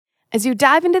As you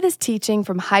dive into this teaching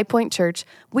from High Point Church,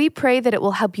 we pray that it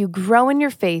will help you grow in your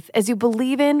faith as you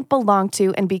believe in, belong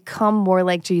to, and become more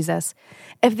like Jesus.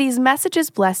 If these messages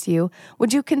bless you,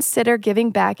 would you consider giving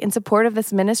back in support of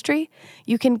this ministry?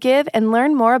 You can give and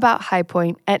learn more about High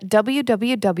Point at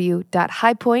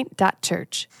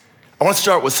www.highpoint.church. I want to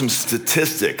start with some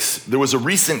statistics. There was a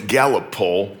recent Gallup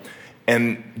poll,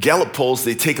 and Gallup polls,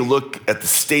 they take a look at the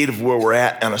state of where we're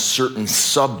at on a certain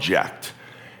subject.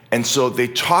 And so they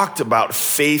talked about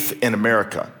faith in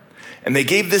America. And they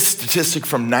gave this statistic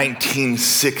from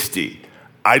 1960.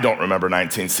 I don't remember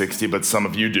 1960, but some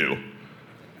of you do.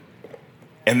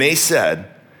 And they said,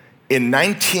 in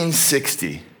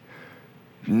 1960,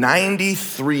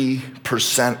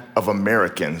 93% of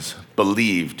Americans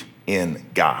believed in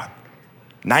God.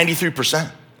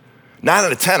 93%. 9 out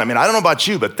of 10. I mean, I don't know about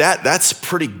you, but that's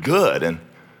pretty good.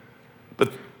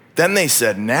 But then they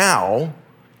said, now,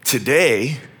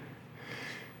 today,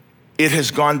 it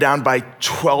has gone down by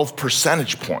 12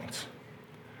 percentage points.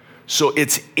 So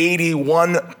it's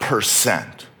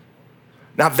 81%.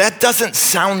 Now that doesn't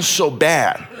sound so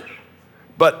bad,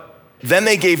 but then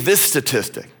they gave this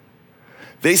statistic.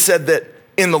 They said that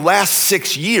in the last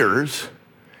 6 years,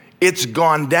 it's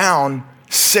gone down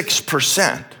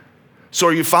 6%. So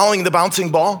are you following the bouncing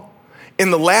ball?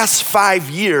 In the last 5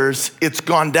 years, it's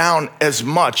gone down as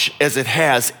much as it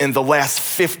has in the last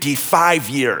 55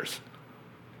 years.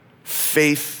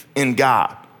 Faith in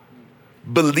God,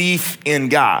 belief in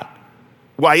God.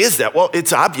 Why is that? Well,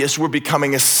 it's obvious we're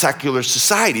becoming a secular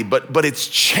society, but it's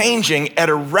changing at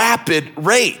a rapid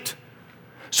rate.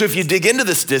 So if you dig into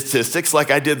the statistics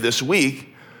like I did this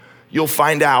week, you'll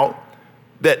find out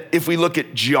that if we look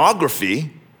at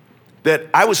geography, that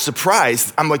I was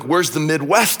surprised. I'm like, where's the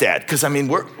Midwest at? Because I mean,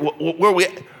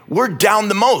 we're down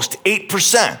the most,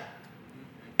 8%.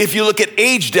 If you look at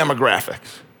age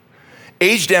demographics,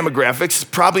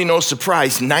 probably no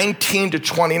surprise, 19 to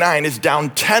 29 is down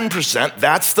 10%.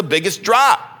 That's the biggest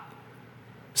drop.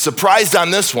 Surprised on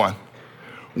this one.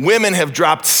 Women have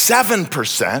dropped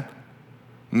 7%.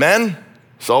 Men,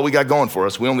 that's all we got going for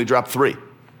us. We only dropped 3.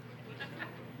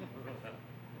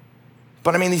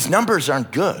 But I mean, these numbers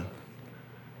aren't good.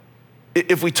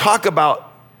 If we talk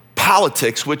about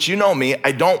politics, which you know me,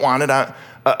 I don't want it. I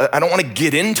don't want to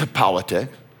get into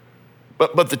politics.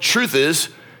 But the truth is,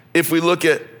 if we look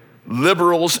at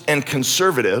liberals and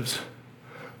conservatives,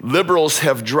 liberals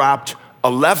have dropped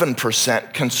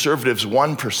 11%, conservatives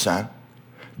 1%,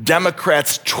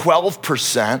 Democrats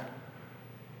 12%,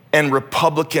 and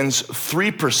Republicans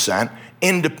 3%,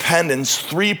 independents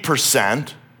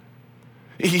 3%.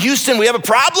 Houston, we have a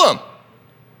problem.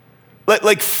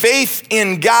 Like faith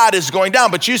in God is going down,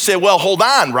 but you say, well, hold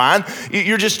on, Ron.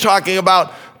 You're just talking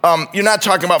about, you're not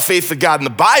talking about faith in God in the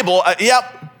Bible.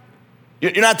 Yep.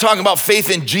 You're not talking about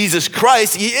faith in Jesus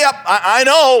Christ. Yep, I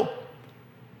know.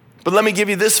 But let me give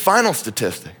you this final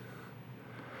statistic.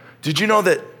 Did you know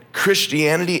that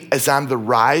Christianity is on the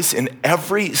rise in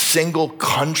every single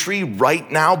country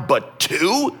right now but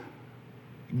 2?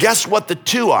 Guess what the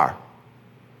 2 are?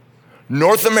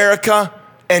 North America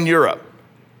and Europe.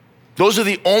 Those are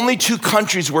the only 2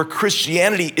 countries where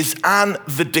Christianity is on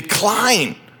the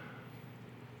decline.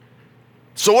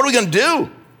 So what are we going to do?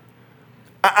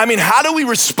 I mean, how do we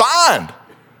respond?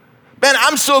 Man,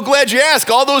 I'm so glad you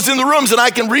asked. All those in the rooms, and I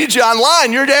can read you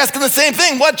online, you're asking the same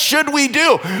thing. What should we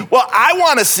do? Well, I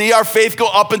want to see our faith go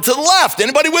up and to the left.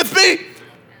 Anybody with me?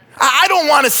 I don't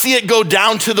want to see it go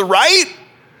down to the right.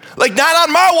 Like, not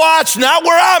on my watch, not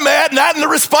where I'm at, not in the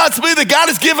responsibility that God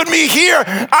has given me here.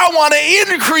 I want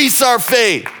to increase our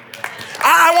faith.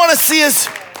 I want to see us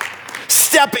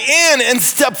step in and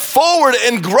step forward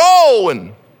and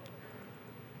grow.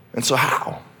 And so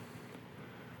how?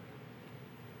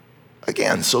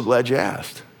 Again, so glad you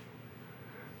asked.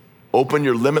 Open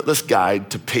your Limitless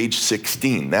guide to page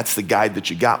 16. That's the guide that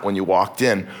you got when you walked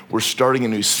in. We're starting a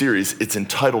new series. It's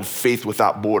entitled Faith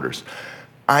Without Borders.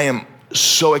 I am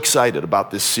so excited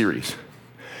about this series.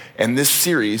 And this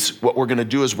series, what we're gonna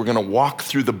do is we're gonna walk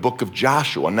through the book of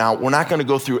Joshua. Now, we're not gonna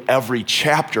go through every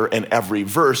chapter and every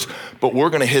verse, but we're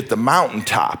gonna hit the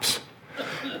mountaintops.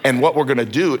 And what we're gonna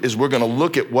do is we're gonna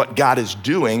look at what God is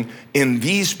doing in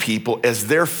these people as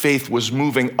their faith was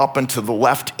moving up and to the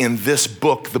left in this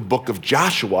book, the book of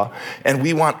Joshua, and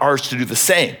we want ours to do the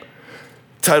same.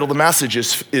 Title of the message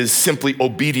is simply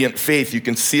Obedient Faith. You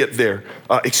can see it there.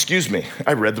 Excuse me,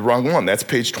 I read the wrong one. That's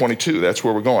page 22, that's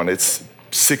where we're going. It's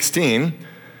 16,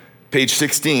 page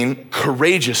 16,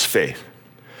 Courageous Faith.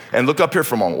 And look up here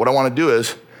for a moment. What I wanna do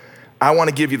is, I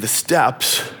wanna give you the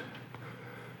steps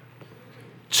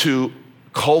to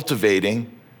cultivating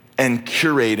and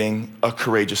curating a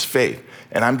courageous faith.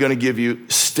 And I'm gonna give you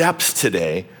steps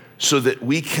today so that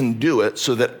we can do it,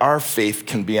 so that our faith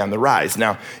can be on the rise.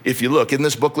 Now, if you look, isn't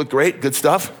this book look great? Good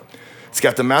stuff? It's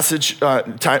got the message,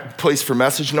 place for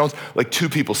message notes. Like 2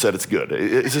 people said it's good.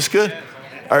 Is this good?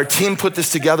 Our team put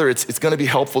this together. It's gonna be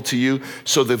helpful to you.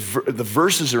 So the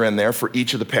verses are in there for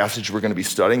each of the passages we're gonna be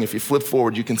studying. If you flip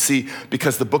forward, you can see,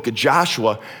 because the book of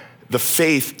Joshua, the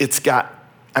faith,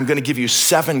 I'm gonna give you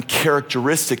 7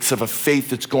 characteristics of a faith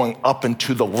that's going up and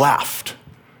to the left,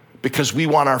 because we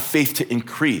want our faith to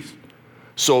increase.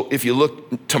 So if you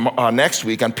look to, next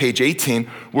week on page 18,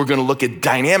 we're gonna look at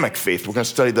dynamic faith. We're gonna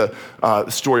study the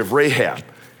story of Rahab.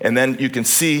 And then you can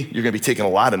see, you're gonna be taking a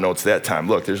lot of notes that time.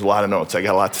 Look, there's a lot of notes. I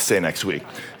got a lot to say next week.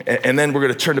 And then we're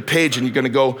gonna turn the page and you're gonna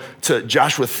go to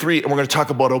Joshua 3, and we're gonna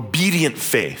talk about obedient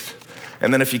faith.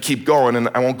 And then if you keep going, and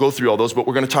I won't go through all those, but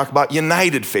we're gonna talk about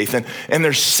united faith. And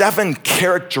there's 7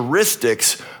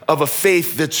 characteristics of a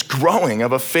faith that's growing,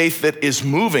 of a faith that is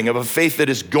moving, of a faith that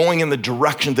is going in the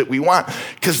direction that we want,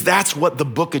 because that's what the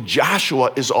book of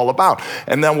Joshua is all about.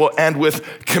 And then we'll end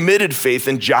with committed faith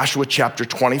in Joshua chapter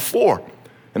 24.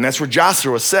 And that's where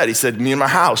Joshua said, he said, me and my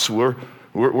house, we're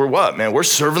what, man? We're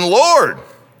serving the Lord.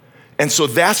 And so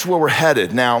that's where we're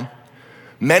headed. Now,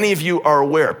 many of you are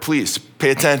aware, please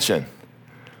pay attention,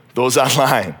 those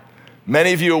online.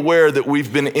 Many of you are aware that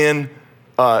we've been in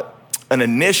an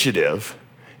initiative,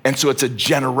 and so it's a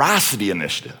generosity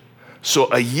initiative.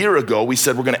 So a year ago, we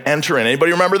said we're gonna enter in.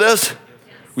 Anybody remember this?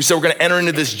 We said we're gonna enter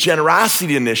into this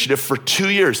generosity initiative for 2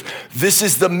 years. This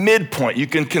is the midpoint. You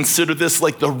can consider this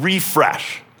like the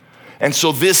refresh. And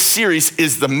so this series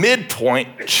is the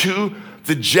midpoint to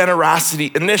the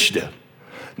generosity initiative.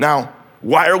 Now,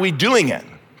 why are we doing it?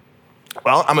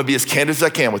 Well, I'm gonna be as candid as I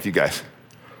can with you guys.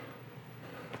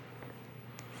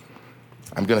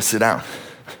 I'm gonna sit down.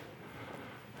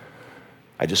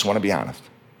 I just wanna be honest.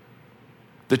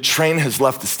 The train has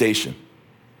left the station.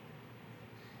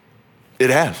 It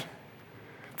has.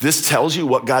 This tells you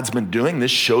what God's been doing.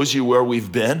 This shows you where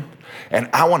we've been. And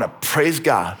I wanna praise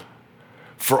God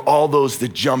for all those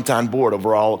that jumped on board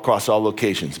across all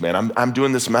locations, man. I'm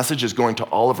doing this message is going to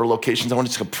all of our locations. I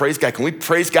want to praise God. Can we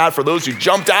praise God for those who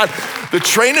jumped on? The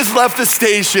train has left the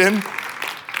station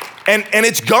and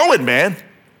it's going, man.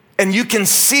 And you can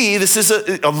see, this is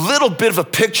a little bit of a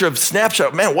picture of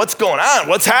snapshot. Man, what's going on?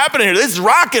 What's happening here? This is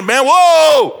rocking, man,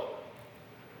 whoa!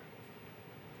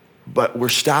 But we're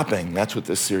stopping, that's what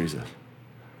this series is.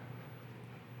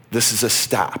 This is a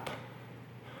stop.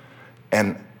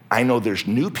 And I know there's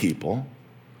new people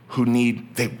who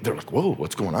they're like, whoa,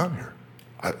 what's going on here?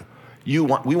 We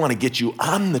want to get you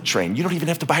on the train. You don't even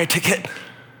have to buy a ticket.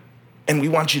 And we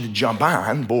want you to jump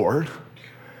on board.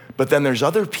 But then there's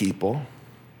other people,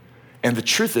 and the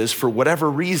truth is, for whatever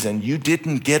reason, you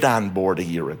didn't get on board a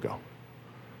year ago.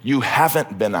 You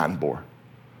haven't been on board.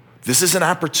 This is an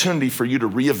opportunity for you to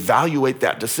reevaluate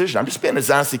that decision. I'm just being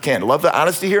as honest as I can. Love the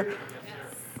honesty here?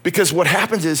 Because what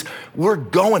happens is we're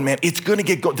going, man. It's gonna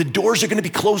get going. The doors are gonna be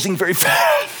closing very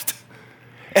fast.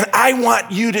 And I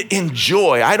want you to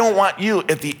enjoy. I don't want you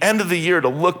at the end of the year to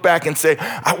look back and say,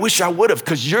 I wish I would have,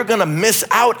 because you're gonna miss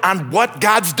out on what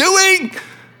God's doing.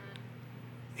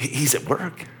 He's at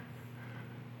work.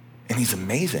 And he's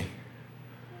amazing.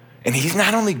 And he's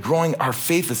not only growing our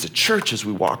faith as a church as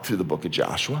we walk through the book of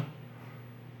Joshua,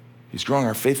 he's growing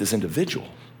our faith as individuals.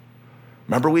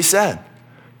 Remember we said,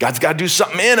 God's got to do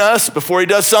something in us before he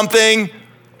does something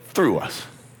through us.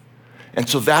 And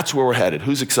so that's where we're headed.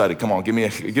 Who's excited? Come on, give me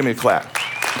a clap.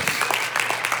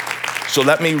 So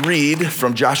let me read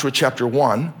from Joshua chapter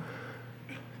 1.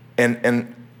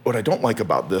 And what I don't like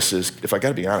about this is, if I got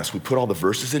to be honest, we put all the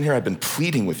verses in here. I've been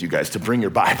pleading with you guys to bring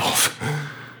your Bibles.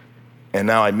 And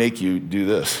now I make you do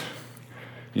this.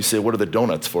 You say, what are the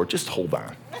donuts for? Just hold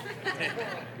on.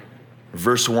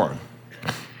 Verse 1.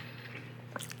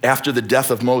 After the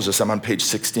death of Moses, I'm on page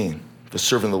 16, the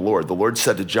servant of the Lord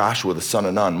said to Joshua, the son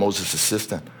of Nun, Moses'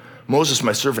 assistant, Moses,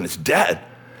 my servant, is dead.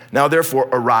 Now therefore,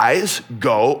 arise,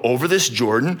 go over this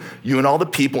Jordan, you and all the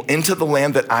people, into the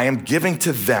land that I am giving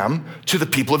to them, to the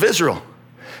people of Israel.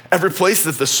 Every place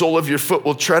that the sole of your foot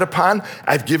will tread upon,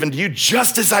 I've given to you,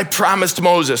 just as I promised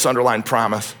Moses, underline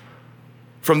promise.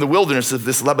 From the wilderness of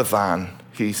this Lebanon,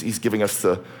 he's giving us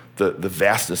the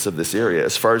vastness of this area,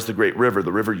 as far as the great river,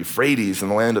 the river Euphrates,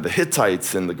 and the land of the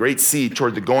Hittites, and the great sea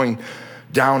toward the going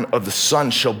down of the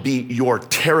sun shall be your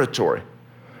territory.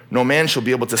 No man shall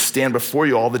be able to stand before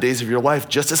you all the days of your life.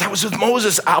 Just as I was with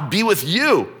Moses, I'll be with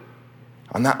you.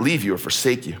 I'll not leave you or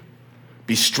forsake you.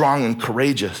 Be strong and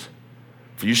courageous,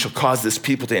 for you shall cause this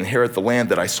people to inherit the land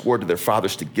that I swore to their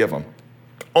fathers to give them.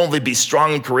 Only be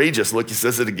strong and courageous. Look, he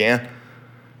says it again.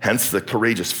 Hence the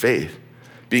courageous faith.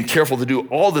 being careful to do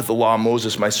all that the law of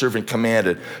Moses, my servant,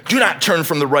 commanded. Do not turn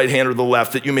from the right hand or the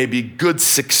left, that you may be good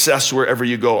success wherever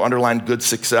you go. Underline good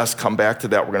success. Come back to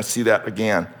that. We're going to see that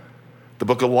again. The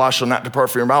book of the law shall not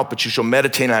depart from your mouth, but you shall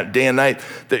meditate on it day and night,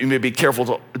 that you may be careful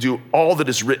to do all that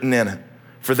is written in it.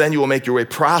 For then you will make your way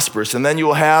prosperous, and then you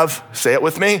will have, say it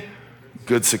with me,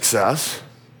 good success.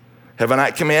 Have I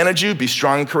not commanded you? Be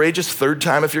strong and courageous. Third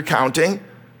time if you're counting.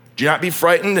 Do not be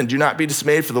frightened and do not be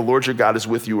dismayed, for the Lord your God is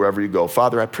with you wherever you go.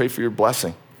 Father, I pray for your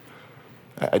blessing.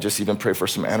 I just even pray for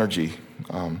some energy.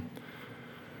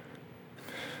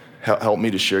 Help me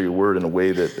to share your word in a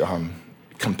way that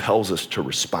compels us to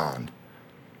respond.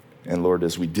 And Lord,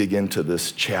 as we dig into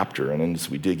this chapter and as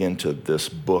we dig into this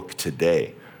book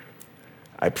today,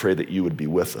 I pray that you would be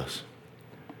with us.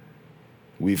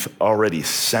 We've already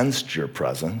sensed your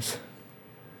presence.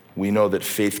 We know that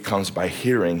faith comes by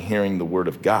hearing the word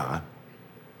of God.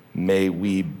 May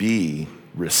we be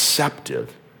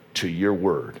receptive to your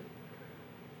word.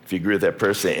 If you agree with that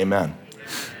prayer, say amen.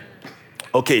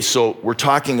 Okay, so we're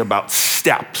talking about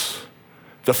steps.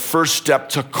 The first step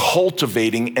to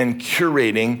cultivating and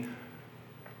curating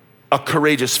a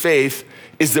courageous faith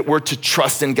is that we're to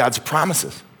trust in God's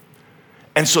promises.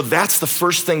 And so that's the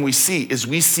first thing we see, is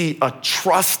we see a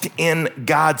trust in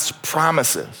God's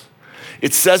promises.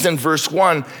 It says in verse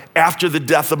 1, after the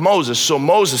death of Moses. So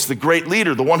Moses, the great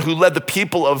leader, the one who led the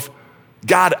people of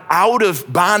God out of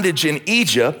bondage in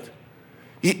Egypt,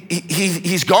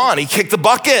 he's gone. He kicked the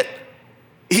bucket.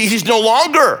 He's no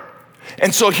longer.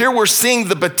 And so here we're seeing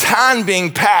the baton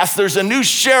being passed. There's a new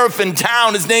sheriff in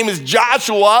town. His name is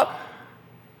Joshua.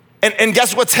 And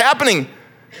guess what's happening?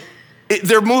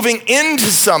 They're moving into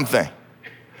something.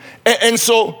 And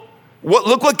so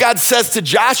look what God says to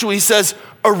Joshua. He says,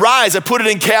 arise, I put it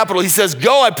in capital. He says,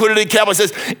 go, I put it in capital. He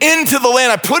says, into the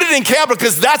land, I put it in capital,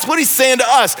 because that's what he's saying to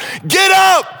us. Get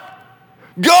up,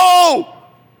 go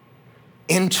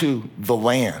into the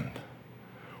land.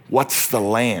 What's the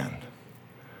land?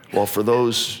 Well, for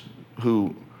those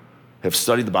who have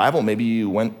studied the Bible, maybe you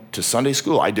went to Sunday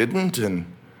school. I didn't, and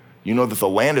you know that the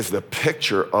land is the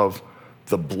picture of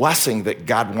the blessing that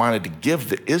God wanted to give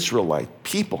the Israelite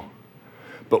people.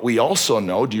 But we also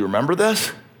know, do you remember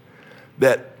this?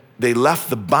 That they left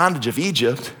the bondage of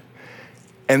Egypt,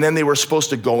 and then they were supposed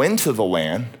to go into the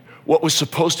land. What was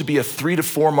supposed to be a 3 to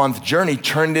 4 month journey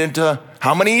turned into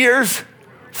how many years?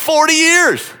 40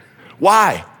 years.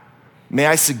 Why? May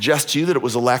I suggest to you that it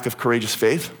was a lack of courageous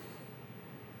faith?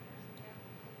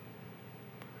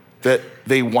 That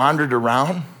they wandered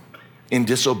around in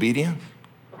disobedience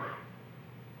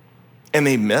and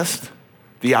they missed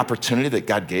the opportunity that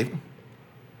God gave them?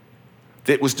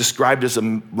 It was described as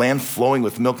a land flowing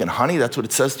with milk and honey. That's what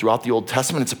it says throughout the Old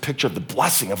Testament. It's a picture of the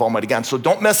blessing of Almighty God. So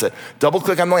don't miss it. Double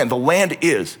click on the land. The land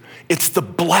it's the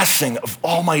blessing of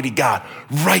Almighty God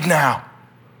right now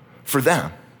for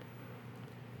them.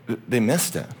 They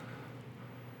missed it.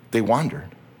 They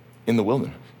wandered in the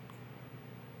wilderness.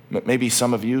 Maybe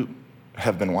some of you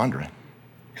have been wandering.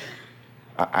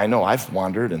 I know I've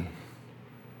wandered and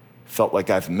felt like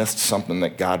I've missed something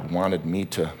that God wanted me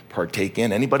to partake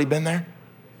in. Anybody been there?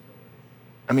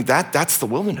 I mean, that's the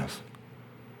wilderness.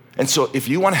 And so if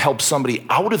you want to help somebody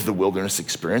out of the wilderness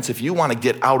experience, if you want to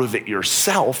get out of it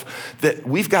yourself, that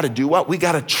we've got to do what? We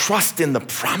got to trust in the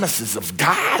promises of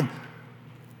God.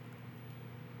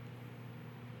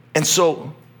 And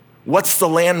so what's the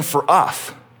land for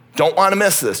us? Don't want to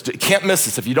miss this. You can't miss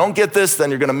this. If you don't get this, then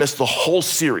you're going to miss the whole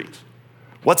series.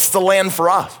 What's the land for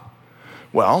us?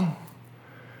 Well,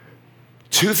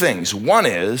 two things. One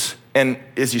is, and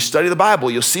as you study the Bible,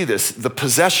 you'll see this, the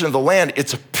possession of the land,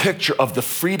 it's a picture of the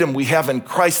freedom we have in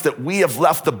Christ, that we have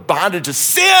left the bondage of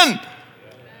sin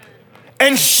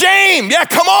and shame. Yeah,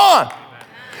 come on.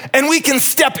 And we can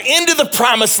step into the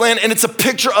promised land, and it's a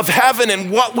picture of heaven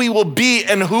and what we will be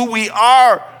and who we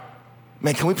are.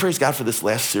 Man, can we praise God for this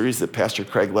last series that Pastor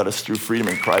Craig led us through, Freedom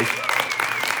in Christ?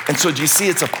 And so do you see,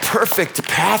 it's a perfect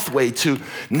pathway to,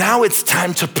 now it's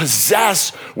time to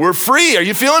possess. We're free. Are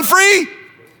you feeling free?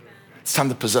 It's time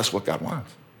to possess what God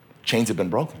wants. Chains have been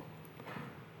broken.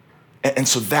 And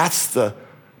so that's the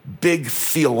big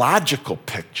theological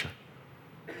picture.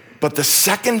 But the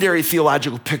secondary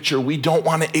theological picture we don't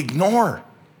want to ignore.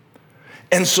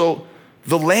 And so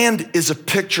the land is a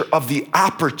picture of the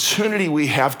opportunity we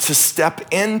have to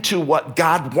step into what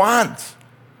God wants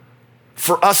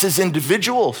for us as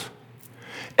individuals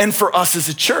and for us as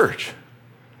a church.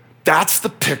 That's the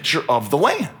picture of the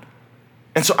land.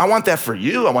 And so I want that for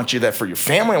you. I want you that for your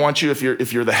family. I want you, if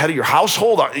you're the head of your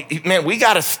household, man, we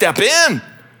got to step in.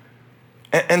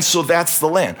 And so that's the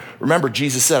land. Remember,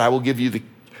 Jesus said, I will give you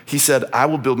He said, I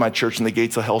will build my church and the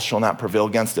gates of hell shall not prevail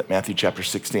against it, Matthew chapter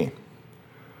 16.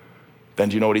 Then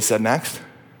do you know what he said next?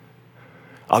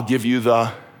 I'll give you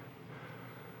the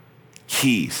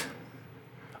keys.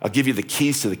 I'll give you the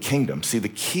keys to the kingdom. See, the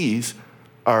keys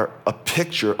are a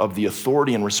picture of the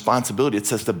authority and responsibility. It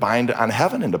says to bind on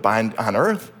heaven and to bind on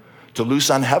earth, to loose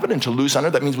on heaven and to loose on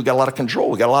earth. That means we got a lot of control.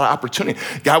 We got a lot of opportunity.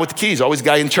 Guy with the keys, always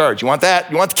guy in charge. You want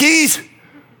that? You want the keys?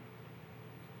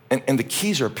 And the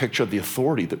keys are a picture of the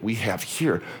authority that we have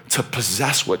here to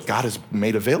possess what God has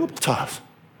made available to us.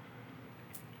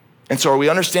 And so are we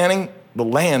understanding the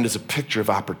land is a picture of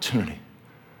opportunity?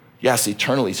 Yes,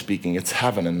 eternally speaking, it's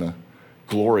heaven and the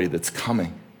glory that's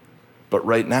coming. But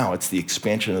right now, it's the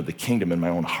expansion of the kingdom in my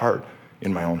own heart,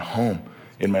 in my own home,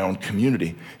 in my own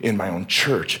community, in my own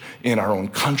church, in our own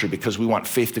country, because we want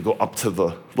faith to go up to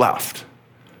the left,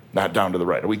 not down to the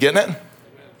right. Are we getting it?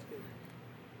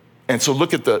 And so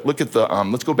look at the.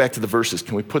 Let's go back to the verses.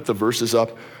 Can we put the verses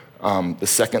up? The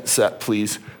second set,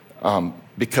 please,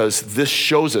 because this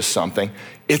shows us something.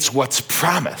 It's what's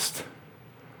promised.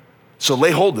 So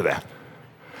lay hold of that.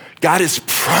 God has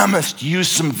promised you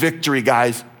some victory,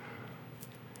 guys.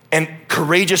 And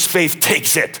courageous faith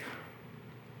takes it.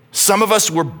 Some of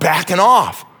us were backing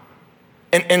off.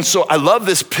 And so I love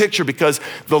this picture because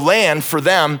the land for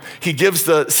them, he gives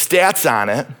the stats on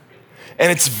it,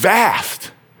 and it's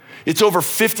vast. It's over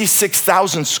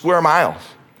 56,000 square miles.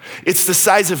 It's the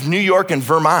size of New York and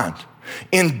Vermont.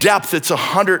 In depth, it's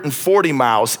 140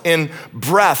 miles. In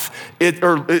breadth,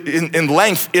 in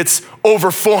length, it's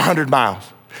over 400 miles.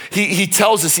 He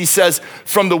tells us, he says,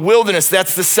 from the wilderness,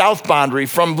 that's the south boundary.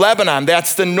 From Lebanon,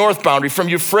 that's the north boundary. From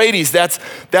Euphrates, that's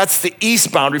the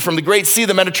east boundary. From the Great Sea,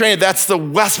 the Mediterranean, that's the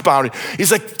west boundary.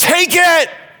 He's like, take it!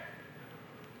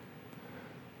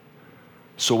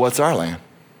 So what's our land?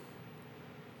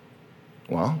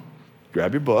 Well,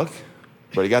 grab your book.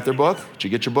 Everybody got their book? Did you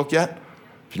get your book yet?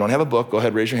 If you don't have a book, go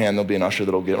ahead, raise your hand. There'll be an usher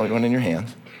that'll get one in your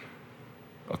hands.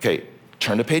 Okay,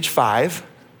 turn to page 5.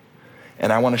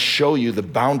 And I want to show you the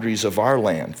boundaries of our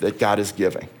land that God is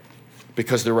giving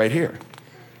because they're right here.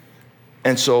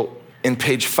 And so in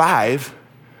page 5,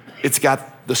 it's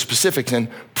got the specifics. And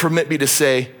permit me to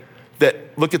say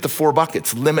that, look at the 4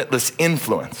 buckets, limitless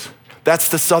influence. That's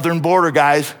the southern border,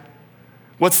 guys.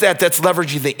 What's that? That's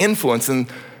leveraging the influence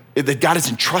that God has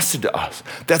entrusted to us.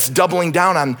 That's doubling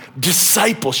down on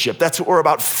discipleship. That's what we're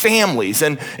about, families.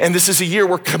 And this is a year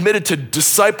we're committed to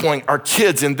discipling our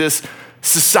kids in this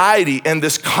society and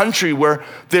this country where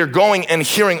they're going and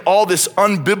hearing all this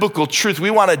unbiblical truth. We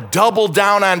want to double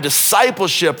down on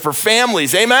discipleship for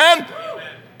families. Amen?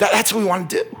 That's what we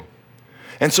want to do.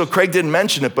 And so Craig didn't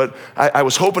mention it, but I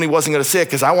was hoping he wasn't going to say it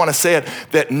because I want to say it,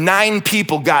 that 9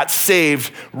 people got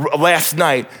saved last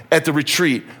night at the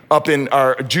retreat up in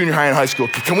our junior high and high school.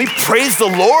 Can we praise the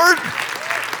Lord?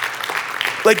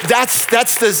 Like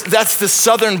that's the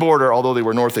southern border, although they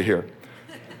were north of here.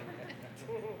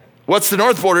 What's the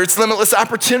north border? It's limitless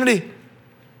opportunity.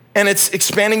 And it's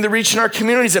expanding the reach in our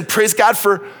communities. And praise God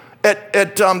for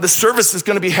the service that's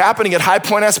going to be happening at High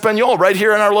Point Espanol right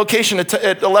here in our location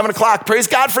at 11 o'clock. Praise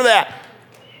God for that.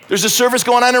 There's a service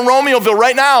going on in Romeoville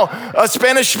right now,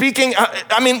 Spanish speaking.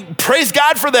 Praise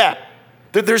God for that.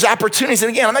 There's opportunities.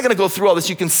 And again, I'm not going to go through all this.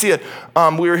 You can see it.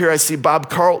 We were here. I see Bob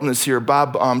Carlton is here.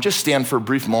 Bob, just stand for a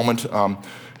brief moment.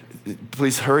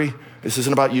 Please hurry. This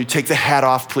isn't about you. Take the hat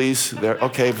off, please. There.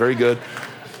 Okay, very good.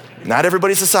 Not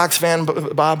everybody's a Sox fan,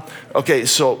 Bob. Okay,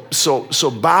 so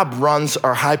Bob runs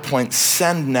our High Point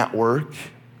Send network.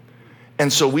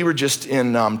 And so we were just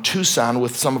in Tucson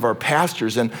with some of our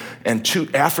pastors and 2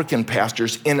 African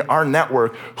pastors in our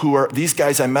network who are, these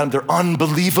guys I met, they're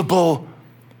unbelievable.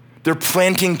 They're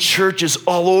planting churches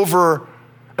all over.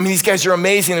 I mean, these guys are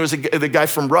amazing. There was the guy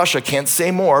from Russia, can't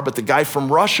say more, but the guy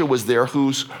from Russia was there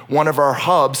who's one of our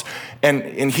hubs.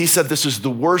 And he said this is the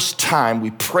worst time.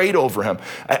 We prayed over him.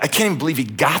 I can't even believe he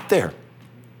got there.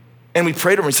 And we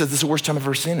prayed over him. He said, this is the worst time I've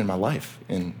ever seen in my life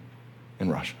in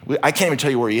Russia. I can't even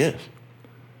tell you where he is.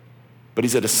 But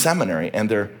he's at a seminary and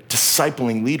they're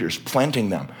discipling leaders, planting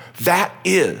them. That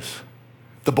is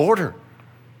the border.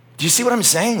 Do you see what I'm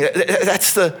saying?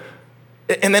 That's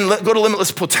and then go to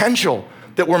limitless potential.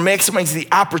 That we're maximizing the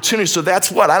opportunity. So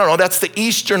that's what? I don't know. That's the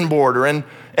eastern border. And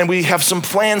we have some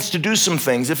plans to do some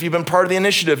things. If you've been part of the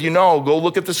initiative, go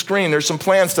look at the screen. There's some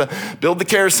plans to build the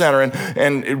care center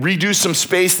and redo some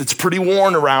space that's pretty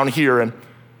worn around here. And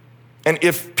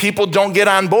if people don't get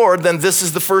on board, then this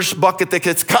is the first bucket that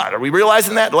gets cut. Are we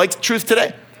realizing that? Like the truth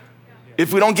today?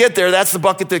 If we don't get there, that's the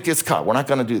bucket that gets cut. We're not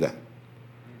going to do that.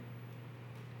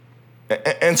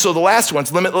 And so the last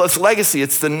one's limitless legacy.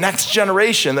 It's the next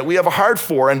generation that we have a heart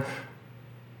for. And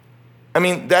I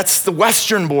mean, that's the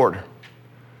western border.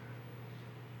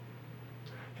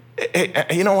 Hey,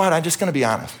 you know what? I'm just going to be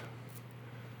honest.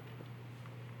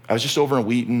 I was just over in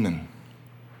Wheaton, and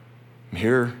I'm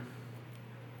here,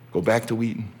 go back to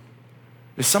Wheaton.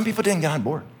 Some people didn't get on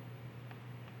board.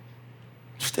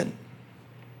 Just didn't.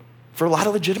 For a lot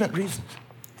of legitimate reasons.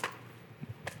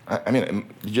 I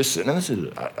mean, you're just sitting in this,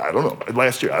 I don't know.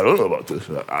 Last year, I don't know about this.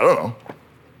 I don't know.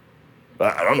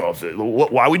 I don't know.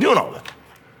 Why are we doing all that?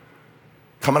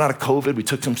 Coming out of COVID, we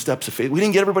took some steps of faith. We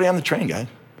didn't get everybody on the train, guys.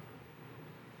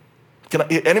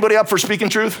 Anybody up for speaking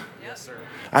truth? Yes, sir.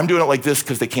 I'm doing it like this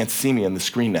because they can't see me on the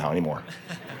screen now anymore.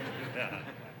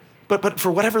 But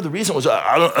for whatever the reason was,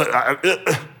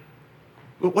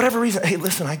 whatever reason, hey,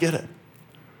 listen, I get it.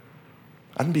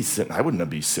 I wouldn't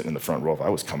be sitting in the front row if I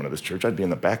was coming to this church. I'd be in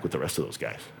the back with the rest of those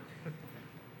guys.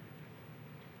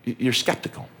 You're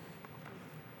skeptical.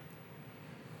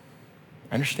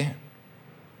 I understand.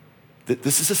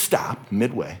 This is a stop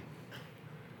midway.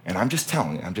 And I'm just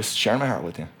telling you, I'm just sharing my heart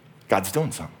with you. God's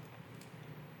doing something.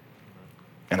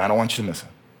 And I don't want you to miss it.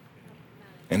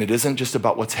 And it isn't just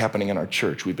about what's happening in our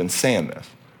church. We've been saying this.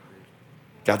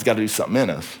 God's got to do something in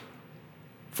us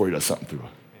before he does something through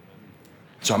us.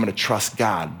 So I'm going to trust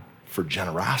God for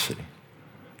generosity,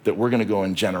 that we're going to go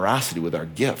in generosity with our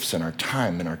gifts and our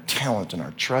time and our talent and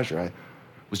our treasure. I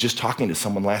was just talking to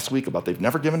someone last week about they've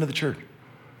never given to the church.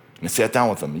 And I sat down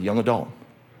with them, a young adult,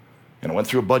 and I went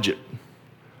through a budget,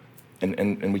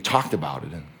 and we talked about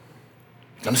it, and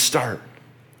I'm going to start.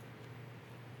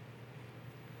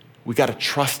 We got to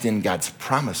trust in God's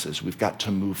promises. We've got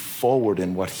to move forward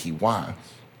in what he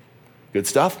wants. Good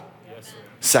stuff? Yes, sir.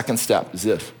 Second step is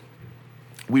this.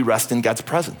 We rest in God's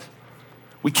presence.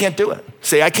 We can't do it.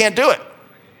 Say, I can't do it.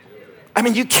 I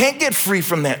mean, you can't get free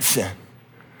from that sin.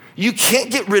 You can't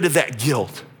get rid of that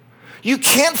guilt. You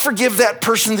can't forgive that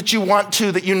person that you want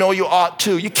to, that you know you ought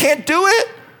to. You can't do it.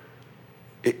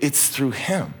 It's through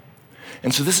him.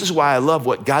 And so this is why I love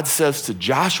what God says to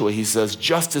Joshua. He says,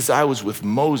 just as I was with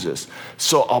Moses,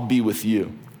 so I'll be with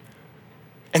you.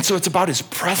 And so it's about his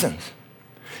presence.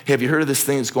 Hey, have you heard of this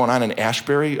thing that's going on in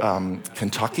Ashbury,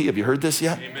 Kentucky? Have you heard this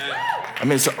yet? Amen. I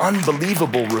mean, it's an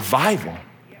unbelievable revival.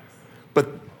 But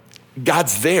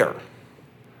God's there.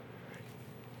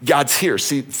 God's here.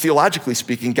 See, theologically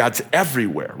speaking, God's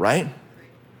everywhere, right?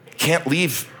 Can't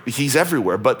leave, he's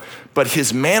everywhere. But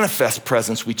his manifest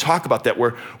presence, we talk about that,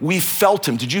 where we felt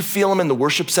him. Did you feel him in the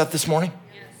worship set this morning?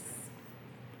 Yes.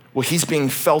 Well, he's being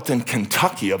felt in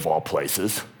Kentucky, of all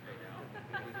places.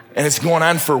 And it's going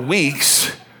on for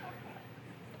weeks.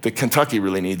 That Kentucky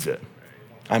really needs it.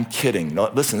 I'm kidding.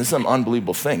 No, listen, this is an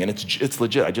unbelievable thing, and it's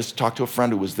legit. I just talked to a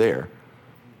friend who was there,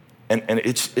 and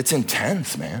it's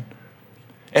intense, man.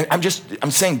 And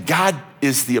I'm saying God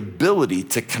is the ability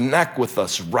to connect with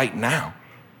us right now.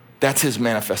 That's his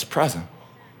manifest presence.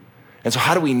 And so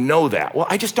how do we know that? Well,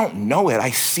 I just don't know it. I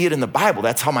see it in the Bible.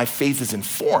 That's how my faith is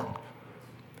informed.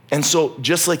 And so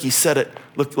just like he said it,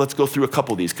 look, let's go through a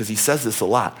couple of these because he says this a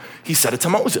lot. He said it to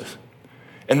Moses.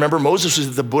 And remember, Moses was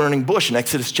at the burning bush in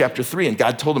Exodus chapter 3, and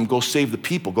God told him, go save the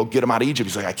people, go get them out of Egypt.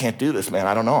 He's like, I can't do this, man.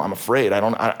 I don't know. I'm afraid.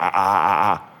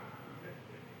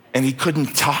 And he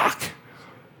couldn't talk.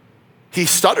 He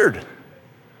stuttered.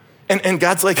 And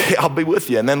God's like, hey, I'll be with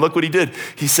you. And then look what he did.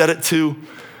 He said it to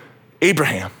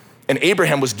Abraham. And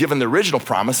Abraham was given the original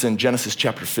promise in Genesis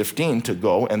chapter 15 to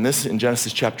go, and this in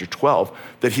Genesis chapter 12,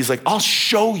 that he's like, I'll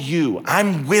show you.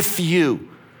 I'm with you.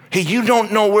 Hey, you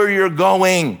don't know where you're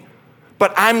going,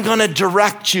 but I'm going to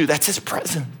direct you. That's his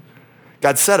presence.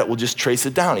 God said it. We'll just trace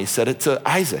it down. He said it to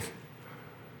Isaac.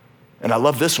 And I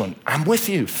love this one. I'm with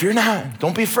you. Fear not.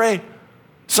 Don't be afraid.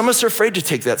 Some of us are afraid to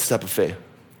take that step of faith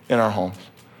in our homes.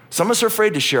 Some of us are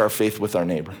afraid to share our faith with our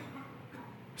neighbor.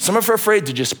 Some of us are afraid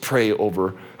to just pray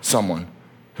over someone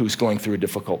who's going through a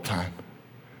difficult time.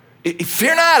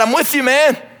 Fear not. I'm with you,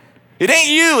 man. It ain't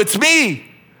you. It's me.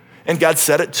 And God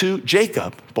said it to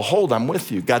Jacob. Behold, I'm with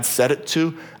you. God said it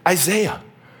to Isaiah.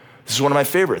 This is one of my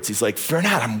favorites. He's like, fear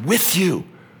not, I'm with you.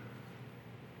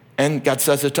 And God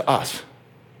says it to us.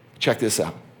 Check this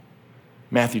out.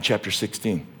 Matthew chapter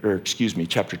 28.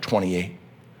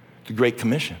 The Great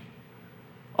Commission.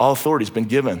 All authority has been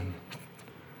given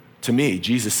to me,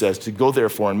 Jesus says, to go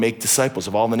therefore and make disciples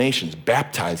of all the nations,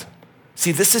 baptize them.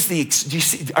 See, this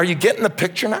is are you getting the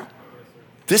picture now?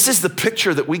 This is the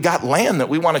picture that we got land that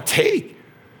we want to take.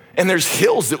 And there's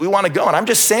hills that we want to go. And I'm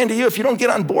just saying to you, if you don't get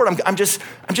on board, I'm just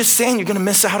saying you're going to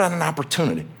miss out on an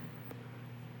opportunity.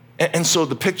 And so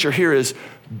the picture here is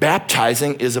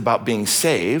baptizing is about being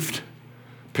saved,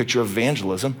 picture of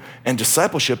evangelism, and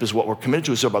discipleship is what we're committed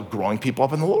to. It's about growing people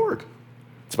up in the Lord.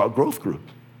 It's about growth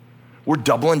groups. We're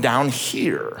doubling down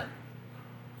here.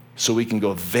 so we can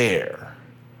go there,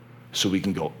 so we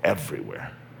can go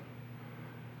everywhere.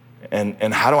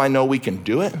 And how do I know we can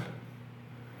do it?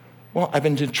 Well, I've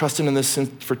been trusting in this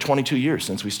for 22 years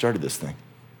since we started this thing.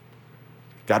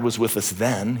 God was with us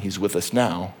then, he's with us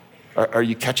now. Are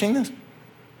you catching this?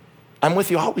 I'm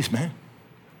with you always, man.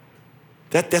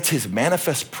 That's his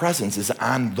manifest presence is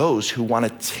on those who want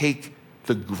to take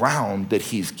the ground that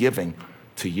he's giving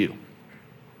to you.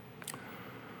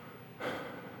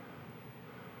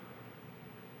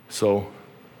 So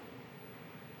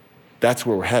that's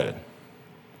where we're headed.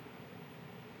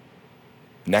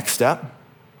 Next step?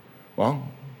 Well,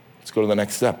 let's go to the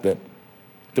next step, that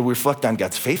we reflect on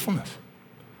God's faithfulness.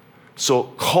 So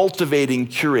cultivating,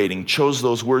 curating, chose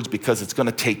those words because it's going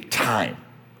to take time.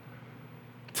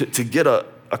 To get a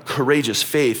courageous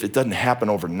faith, it doesn't happen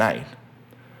overnight.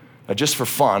 Now, just for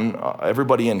fun,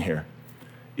 everybody in here,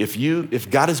 if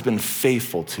God has been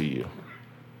faithful to you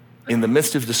in the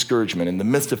midst of discouragement, in the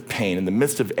midst of pain, in the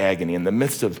midst of agony, in the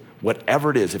midst of whatever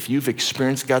it is, if you've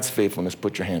experienced God's faithfulness,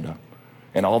 put your hand up.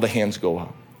 And all the hands go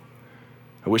up.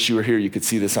 I wish you were here, you could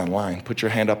see this online. Put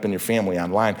your hand up in your family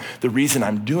online. The reason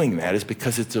I'm doing that is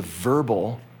because it's a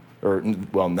verbal,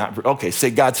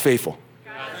 say God's faithful.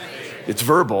 God's faithful. It's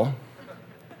verbal.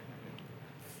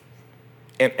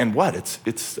 And what?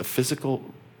 It's a physical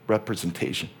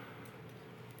representation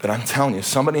that I'm telling you,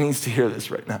 somebody needs to hear this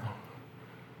right now.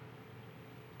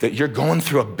 That you're going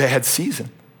through a bad season.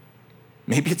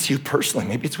 Maybe it's you personally,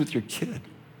 maybe it's with your kid.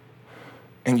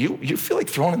 And you feel like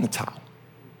throwing in the towel.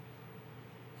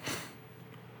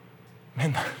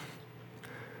 Man,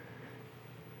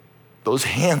 those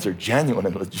hands are genuine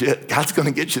and legit. God's going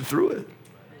to get you through it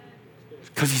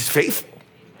because he's faithful.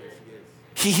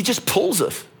 He just pulls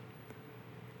us.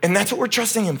 And that's what we're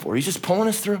trusting him for. He's just pulling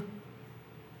us through.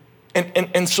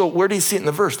 And so where do you see it in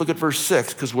the verse? Look at verse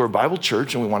 6, because we're a Bible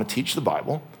church and we want to teach the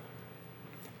Bible.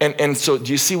 And so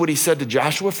do you see what he said to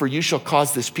Joshua? For you shall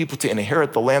cause this people to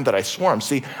inherit the land that I swore them.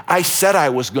 See, I said I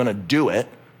was going to do it.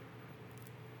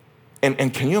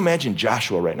 And can you imagine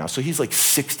Joshua right now? So he's like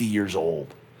 60 years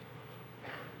old.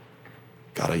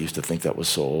 God, I used to think that was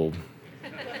so old.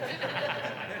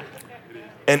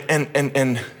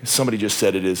 And somebody just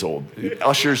said it is old.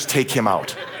 Ushers, take him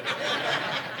out.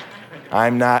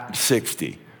 I'm not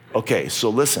 60. Okay, so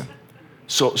listen.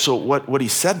 So what he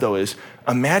said though is,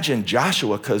 imagine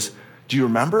Joshua, because do you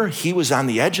remember? He was on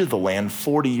the edge of the land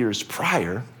 40 years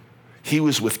prior. He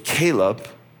was with Caleb,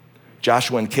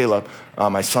 Joshua and Caleb.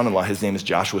 My son-in-law, his name is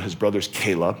Joshua, his brother's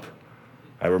Caleb.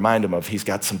 I remind him he's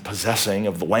got some possessing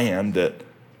of the land that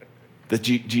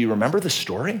do you remember the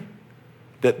story?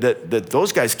 That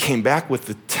those guys came back with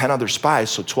the 10 other spies,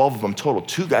 so 12 of them total.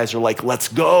 2 guys are like, let's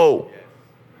go.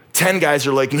 10 guys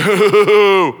are like,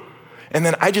 no. And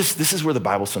then this is where the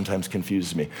Bible sometimes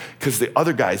confuses me, because the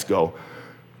other guys go,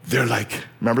 they're like,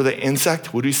 remember the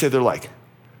insect? What do you say they're like?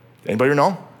 Anybody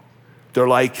know?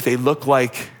 They look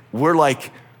like, we're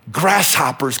like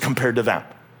grasshoppers compared to them.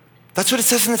 That's what it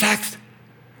says in the text.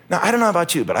 Now, I don't know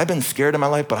about you, but I've been scared in my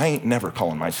life, but I ain't never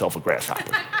calling myself a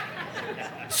grasshopper.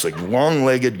 It's like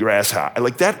long-legged grasshopper.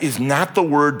 Like, that is not the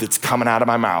word that's coming out of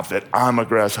my mouth, that I'm a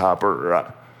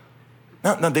grasshopper.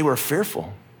 No, they were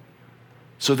fearful.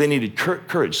 So they needed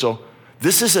courage. So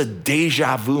this is a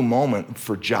deja vu moment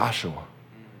for Joshua.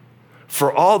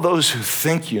 For all those who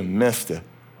think you missed it.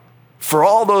 For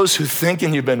all those who think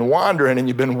and you've been wandering and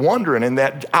you've been wondering, and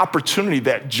that opportunity,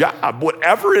 that job,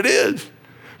 whatever it is,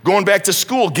 going back to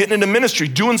school, getting into ministry,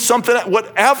 doing something,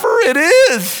 whatever it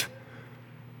is,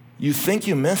 you think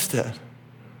you missed it.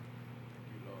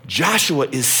 Joshua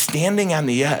is standing on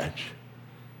the edge,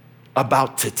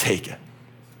 about to take it.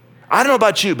 I don't know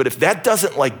about you, but if that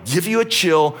doesn't give you a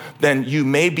chill, then you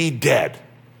may be dead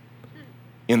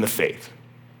in the faith,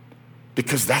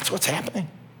 because that's what's happening.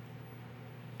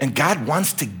 And God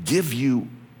wants to give you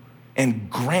and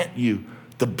grant you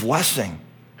the blessing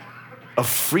of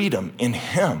freedom in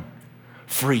him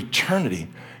for eternity,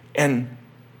 and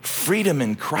freedom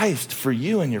in Christ for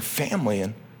you and your family,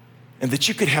 and that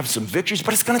you could have some victories,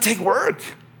 but it's going to take work.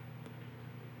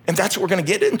 And that's what we're going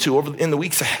to get into in the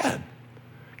weeks ahead,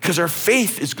 because our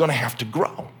faith is going to have to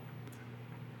grow.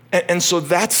 And so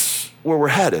that's where we're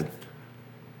headed.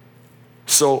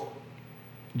 So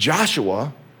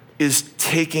Joshua is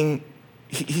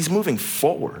he's moving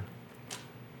forward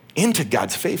into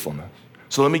God's faithfulness.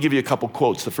 So let me give you a couple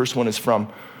quotes. The first one is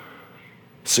from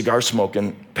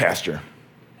cigar-smoking pastor.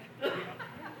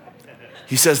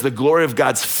 He says, the glory of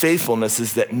God's faithfulness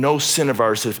is that no sin of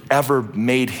ours has ever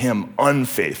made him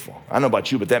unfaithful. I don't know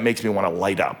about you, but that makes me want to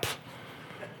light up.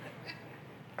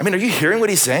 I mean, are you hearing what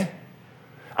he's saying?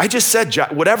 I just said,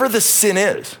 whatever the sin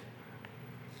is,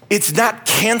 it's not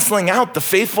canceling out the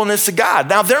faithfulness of God.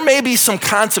 Now, there may be some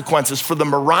consequences for the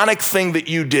moronic thing that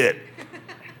you did.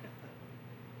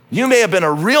 You may have been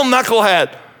a real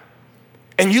knucklehead,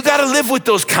 and you got to live with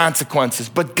those consequences,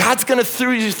 but God's going to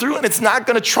throw you through, and it's not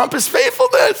going to trump his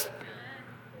faithfulness.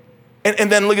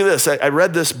 And then look at this. I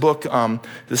read this book,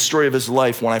 the story of his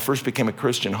life when I first became a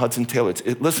Christian, Hudson Taylor.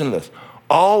 Listen to this.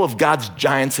 All of God's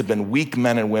giants have been weak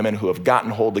men and women who have gotten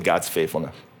hold of God's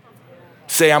faithfulness.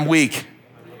 Say, I'm weak.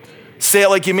 Say it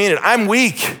like you mean it. I'm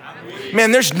weak.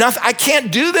 Man, there's nothing, I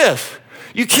can't do this.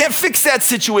 You can't fix that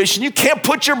situation. You can't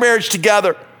put your marriage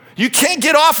together. You can't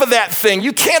get off of that thing.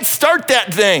 You can't start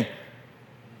that thing.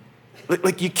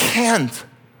 Like you can't.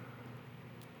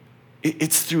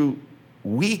 It's through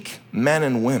weak men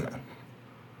and women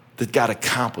that God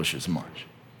accomplishes much.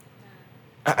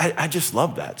 I just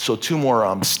love that. So 2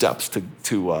 more steps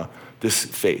to this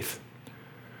faith.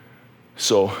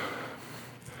 So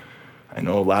I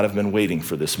know a lot have been waiting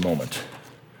for this moment.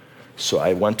 So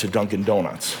I went to Dunkin'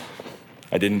 Donuts.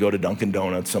 I didn't go to Dunkin'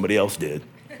 Donuts, somebody else did.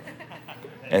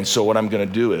 And so what I'm gonna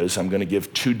do is I'm gonna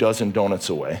give 24 donuts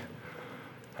away.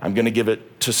 I'm gonna give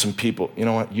it to some people. You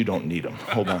know what, you don't need them,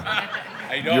 hold on.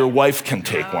 Your wife can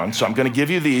take one, so I'm gonna give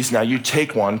you these. Now you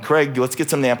take one. Craig, let's get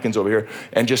some napkins over here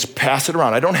and just pass it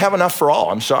around. I don't have enough for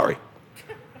all, I'm sorry.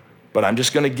 But I'm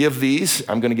just gonna give these.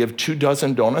 I'm gonna give 24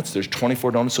 donuts. There's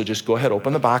 24 donuts, so just go ahead,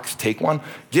 open the box, take one,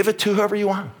 give it to whoever you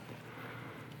want.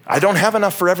 I don't have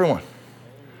enough for everyone.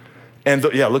 And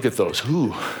yeah, look at those.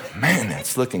 Ooh, man,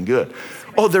 that's looking good.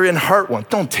 Oh, they're in heart one.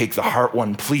 Don't take the heart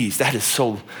one, please. That is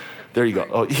so, there you go.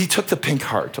 Oh, he took the pink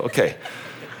heart, okay.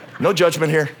 No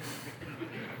judgment here.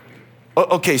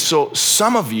 Okay, so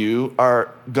some of you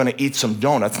are gonna eat some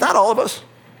donuts. Not all of us.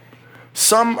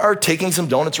 Some are taking some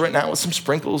donuts right now with some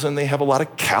sprinkles and they have a lot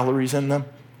of calories in them.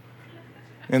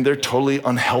 And they're totally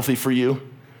unhealthy for you.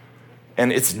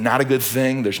 And it's not a good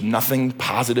thing. There's nothing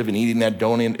positive in eating that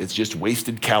donut. It's just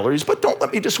wasted calories, but don't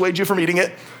let me dissuade you from eating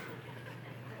it.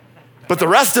 But the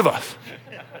rest of us,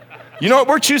 you know what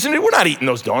we're choosing to do? We're not eating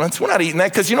those donuts. We're not eating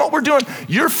that because you know what we're doing?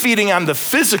 You're feeding on the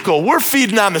physical. We're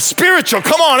feeding on the spiritual.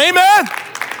 Come on, amen?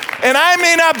 And I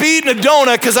may not be eating a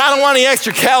donut because I don't want any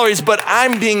extra calories, but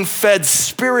I'm being fed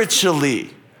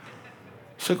spiritually.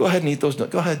 So go ahead and eat those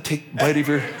donuts. Go ahead,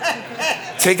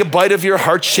 take a bite of your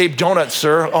heart-shaped donut,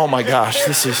 sir. Oh my gosh,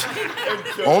 this is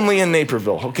only in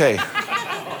Naperville. Okay.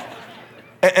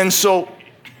 And so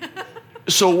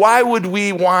why would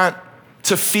we want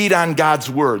to feed on God's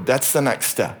word? That's the next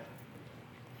step.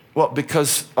 Well,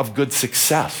 because of good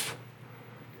success.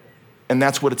 And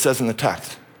that's what it says in the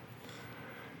text.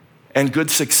 And good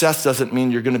success doesn't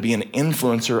mean you're going to be an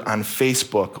influencer on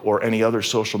Facebook or any other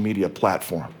social media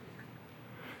platform.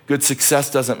 Good success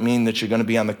doesn't mean that you're going to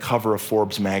be on the cover of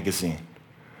Forbes magazine.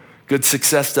 Good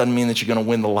success doesn't mean that you're going to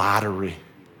win the lottery.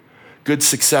 Good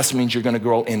success means you're going to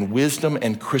grow in wisdom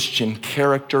and Christian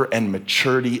character and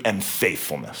maturity and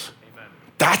faithfulness. Amen.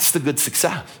 That's the good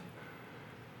success.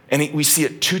 And we see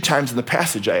it 2 times in the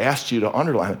passage. I asked you to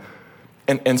underline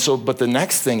it. And so, but the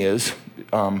next thing is,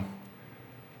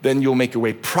 then you'll make your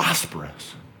way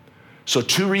prosperous. So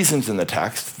 2 reasons in the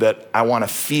text that I want to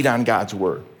feed on God's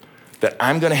word, that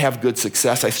I'm going to have good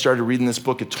success. I started reading this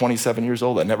book at 27 years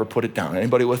old. I never put it down.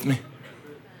 Anybody with me?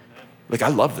 Like, I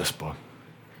love this book.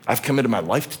 I've committed my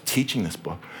life to teaching this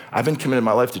book. I've been committed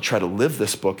my life to try to live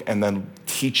this book and then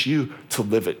teach you to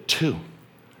live it too.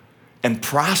 And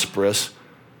prosperous,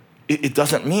 it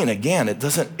doesn't mean, again, it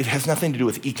has nothing to do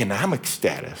with economic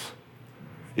status.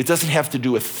 It doesn't have to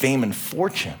do with fame and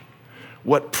fortune.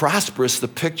 What prosperous, the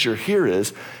picture here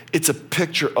is, it's a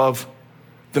picture of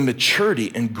the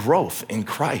maturity and growth in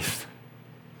Christ,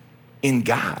 in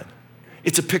God.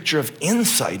 It's a picture of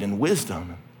insight and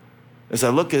wisdom. As I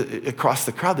look across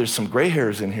the crowd, there's some gray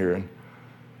hairs in here.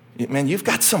 And man, you've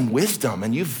got some wisdom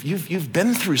and you've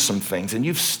been through some things and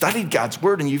you've studied God's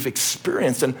word and you've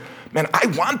experienced. And man, I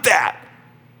want that.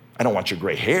 I don't want your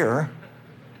gray hair,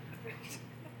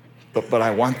 but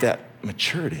I want that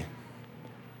maturity.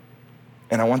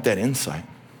 And I want that insight.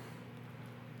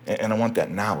 And I want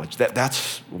that knowledge.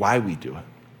 That's why we do it.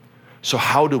 So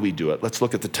how do we do it? Let's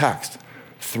look at the text.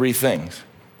 3 things.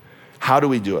 How do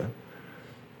we do it?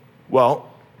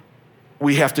 Well,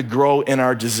 we have to grow in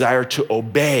our desire to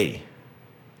obey.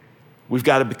 We've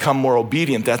got to become more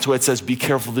obedient. That's why it says, be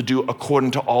careful to do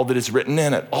according to all that is written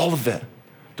in it. All of it.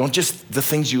 Don't just the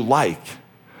things you like.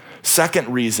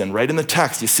 Second reason, right in the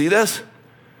text, you see this?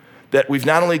 That we've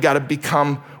not only got to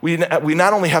become, we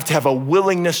not only have to have a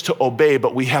willingness to obey,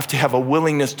 but we have to have a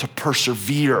willingness to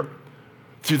persevere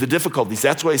through the difficulties.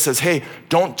 That's why he says, hey,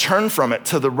 don't turn from it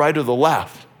to the right or the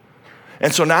left.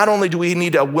 And so not only do we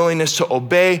need a willingness to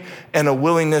obey and a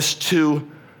willingness to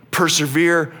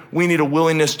persevere, we need a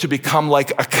willingness to become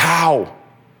like a cow.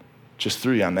 Just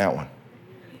threw you on that one.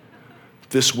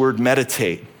 This word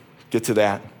meditate, get to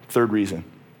that. Third reason.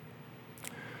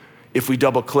 If we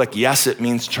double click, yes, it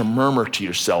means to murmur to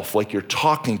yourself, like you're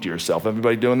talking to yourself.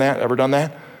 Everybody doing that? Ever done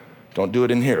that? Don't do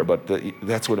it in here, but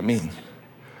that's what it means.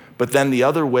 But then the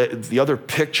other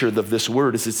picture of this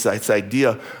word is this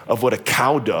idea of what a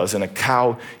cow does, and a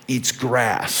cow eats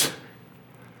grass.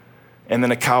 And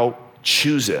then a cow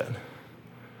chews it.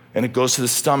 And it goes to the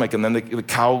stomach, and then the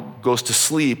cow goes to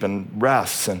sleep and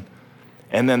rests.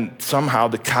 And then somehow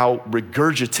the cow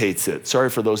regurgitates it. Sorry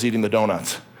for those eating the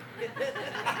donuts.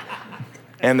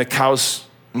 And the cow's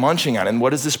munching on it. And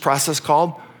what is this process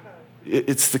called?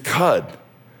 It's the cud.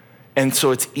 And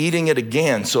so it's eating it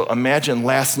again. So imagine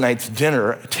last night's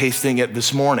dinner, tasting it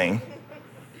this morning.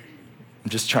 I'm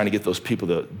just trying to get those people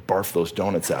to barf those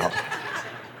donuts out.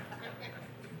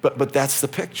 But that's the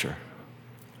picture.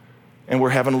 And we're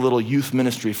having a little youth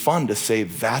ministry fun to say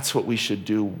that's what we should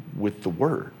do with the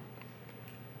word,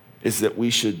 is that we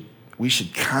should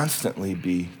constantly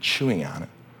be chewing on it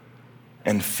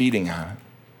and feeding on it,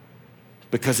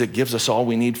 because it gives us all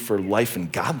we need for life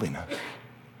and godliness.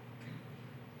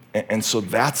 And so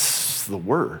that's the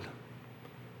word.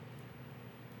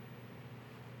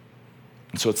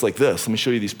 And so it's like this. Let me show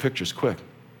you these pictures quick.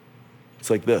 It's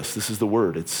like this. This is the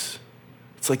word. It's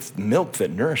like milk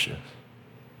that nourishes.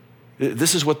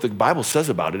 This is what the Bible says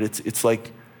about it. It's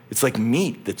like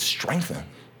meat that strengthens.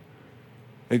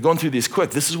 And going through these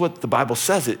quick, this is what the Bible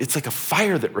says. It's like a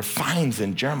fire that refines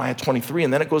in Jeremiah 23.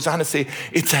 And then it goes on to say,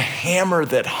 it's a hammer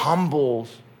that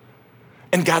humbles.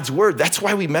 And God's word, that's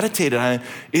why we meditated on it.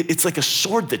 It's like a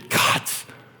sword that cuts.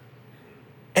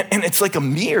 And it's like a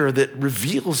mirror that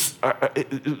reveals,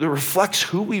 it reflects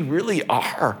who we really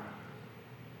are.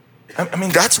 I mean,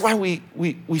 that's why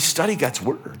we study God's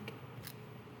word.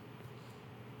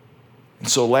 And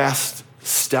so last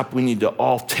step we need to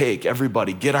all take,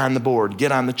 everybody, get on the board,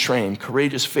 get on the train,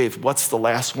 courageous faith. What's the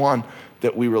last one?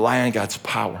 That we rely on God's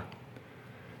power.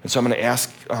 And so I'm going to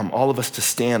ask all of us to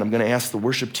stand. I'm going to ask the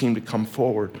worship team to come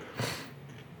forward.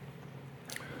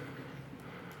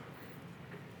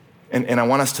 And I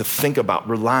want us to think about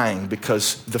relying,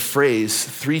 because the phrase,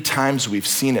 3 times we've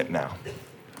seen it now.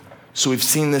 So we've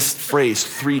seen this phrase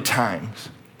 3 times.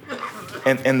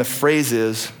 And the phrase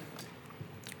is,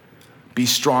 be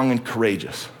strong and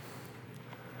courageous.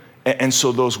 And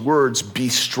so those words, be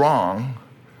strong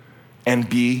and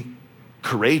be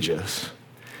courageous,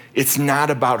 it's not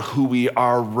about who we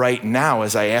are right now.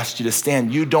 As I asked you to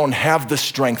stand, you don't have the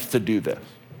strength to do this.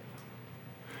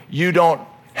 You don't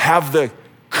have the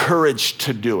courage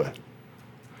to do it.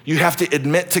 You have to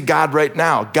admit to God right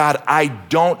now, God, I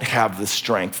don't have the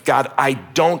strength. God, I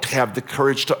don't have the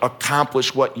courage to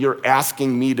accomplish what you're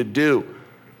asking me to do.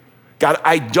 God,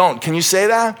 I don't. Can you say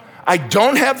that? I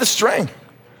don't have the strength.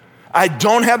 I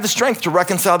don't have the strength to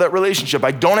reconcile that relationship.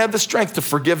 I don't have the strength to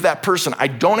forgive that person. I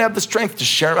don't have the strength to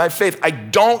share my faith. I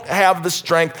don't have the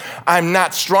strength. I'm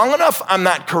not strong enough. I'm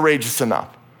not courageous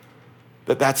enough.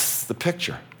 That's the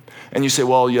picture. And you say,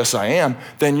 well, yes, I am.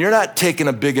 Then you're not taking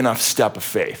a big enough step of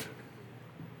faith.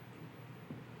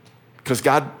 Because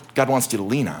God wants you to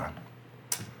lean on him.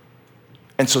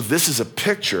 And so this is a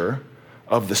picture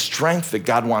of the strength that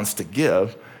God wants to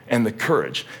give and the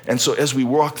courage. And so as we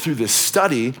walk through this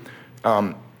study,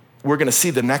 we're going to see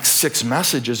the next 6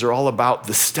 messages are all about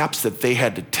the steps that they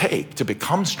had to take to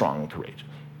become strong and courageous.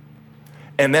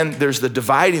 And then there's the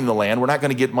dividing the land. We're not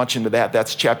going to get much into that.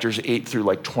 That's chapters 8 through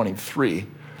like 23.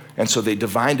 And so they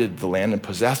divided the land and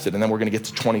possessed it. And then we're going to get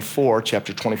to 24,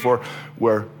 chapter 24,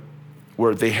 where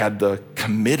they had the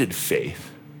committed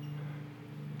faith,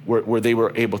 where they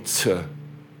were able to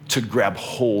grab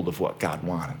hold of what God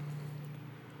wanted.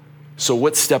 So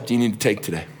what step do you need to take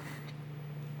today?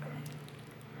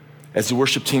 As the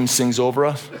worship team sings over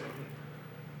us,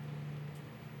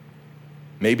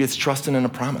 maybe it's trusting in a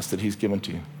promise that he's given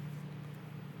to you.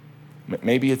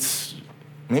 Maybe it's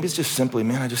just simply,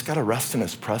 man, I just got to rest in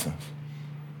his presence.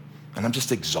 And I'm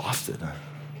just exhausted.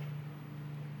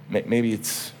 Maybe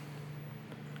it's,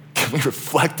 can we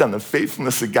reflect on the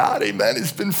faithfulness of God? Amen.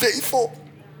 He's been faithful.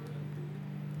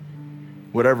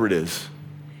 Whatever it is,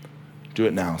 do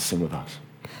it now. Sing with us.